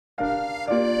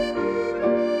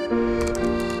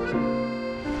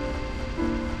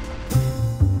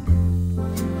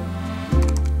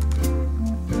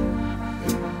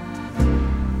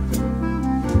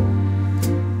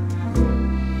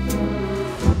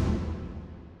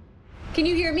Can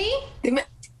you hear me? Dime,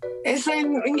 ¿es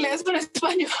en inglés o en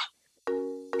español?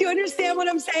 Do you understand what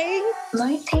I'm saying? No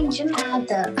entendi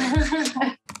nada.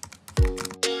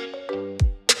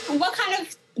 What kind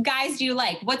of guys do you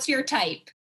like? What's your type?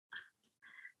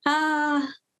 Hi.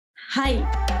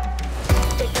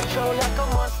 Take control like a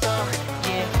monster.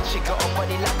 Yeah, she got a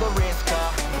body like a race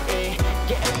car. Hey,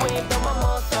 getting waved on my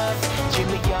monsters.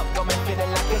 Jimmy up, got me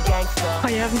feeling like a gangster.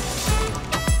 I am.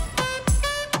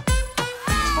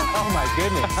 Oh my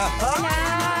goodness.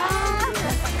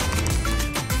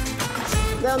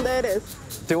 ¿De dónde eres?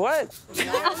 Do what?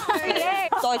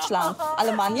 Deutschland.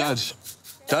 Alemania. Dutch.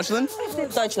 Dutchland?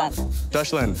 Deutschland.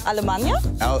 Dutchland. Alemania.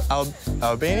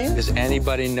 Albania? Does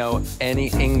anybody know any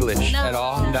English at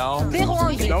all? No?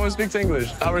 No one speaks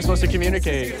English. How we're supposed to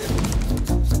communicate.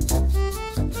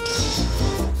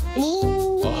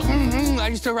 I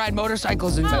used to ride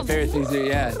motorcycles and my favorite things to do,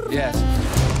 yeah, yes.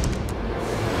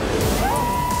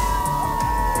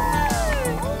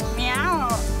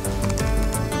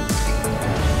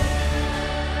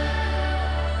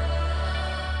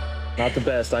 Not the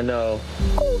best, I know.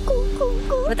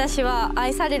 私は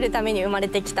愛されるために生まれ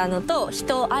てきたのと、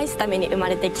人を愛すために生ま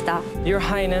れてきた。Your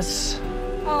Highness.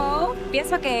 Oh,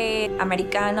 pienso que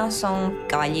americanos son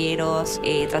caballeros,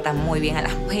 tratan muy bien a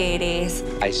las mujeres.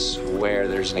 I swear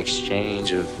there's an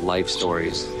exchange of life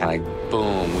stories, and like,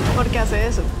 boom. ¿Por qué hace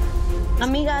eso?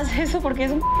 Amiga, haz eso porque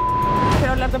es un...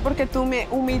 Quiero hablarte porque tú me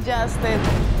humillaste.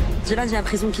 J'ai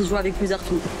l'impression qu'il joue avec plusieurs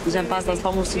trucs. J'aime pas, ça se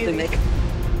pas mon style de mec.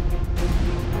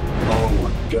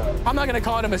 I'm not gonna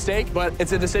call it a mistake, but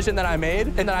it's a decision that I made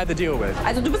and that I have to deal with.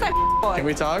 Also, du bist ein Can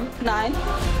we talk? Nein.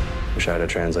 Wish I had a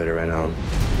translator right now.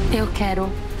 Eu quero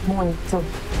muito.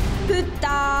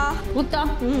 Puta. Puta.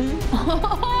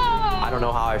 I don't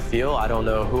know how I feel. I don't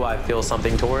know who I feel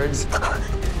something towards.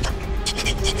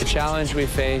 The challenge we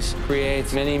face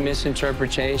creates many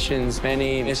misinterpretations,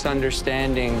 many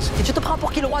misunderstandings. Si tu te prends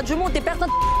pour qui le roi du monde, t'es personne.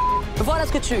 Voilà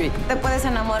ce que tu es. Te puedes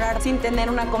enamorar sin tener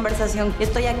una conversación.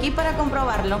 Estoy aquí para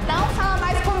comprobarlo. Não fala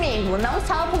mais comigo, não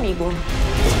fala comigo.